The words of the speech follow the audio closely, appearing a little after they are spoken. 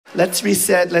Let's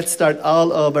reset, let's start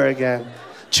all over again.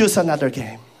 Choose another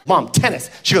game. Mom, tennis.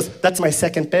 She goes, that's my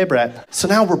second favorite. So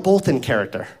now we're both in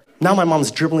character. Now my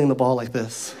mom's dribbling the ball like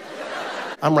this.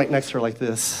 I'm right next to her like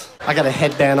this. I got a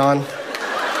headband on.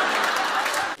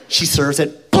 She serves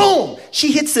it, boom!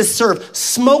 She hits this serve.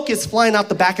 Smoke is flying out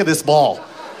the back of this ball.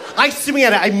 I swing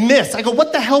at it, I miss. I go,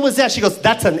 what the hell was that? She goes,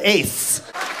 that's an ace.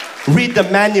 Read the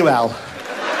manual.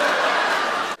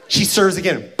 She serves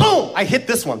again, boom! I hit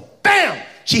this one, bam!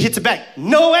 She hits it back,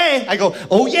 no way! I go,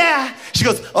 oh yeah! She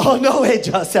goes, oh no way,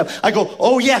 Joseph. I go,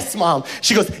 oh yes, Mom.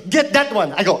 She goes, get that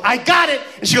one. I go, I got it.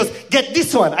 And she goes, get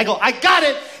this one. I go, I got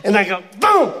it. And I go,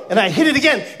 boom! And I hit it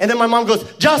again. And then my mom goes,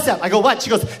 Joseph. I go, what? She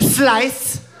goes,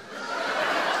 slice.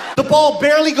 The ball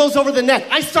barely goes over the net.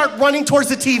 I start running towards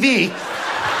the TV.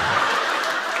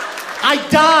 I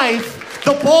dive.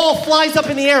 The ball flies up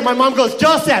in the air. My mom goes,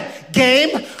 Joseph, game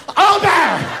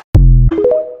over.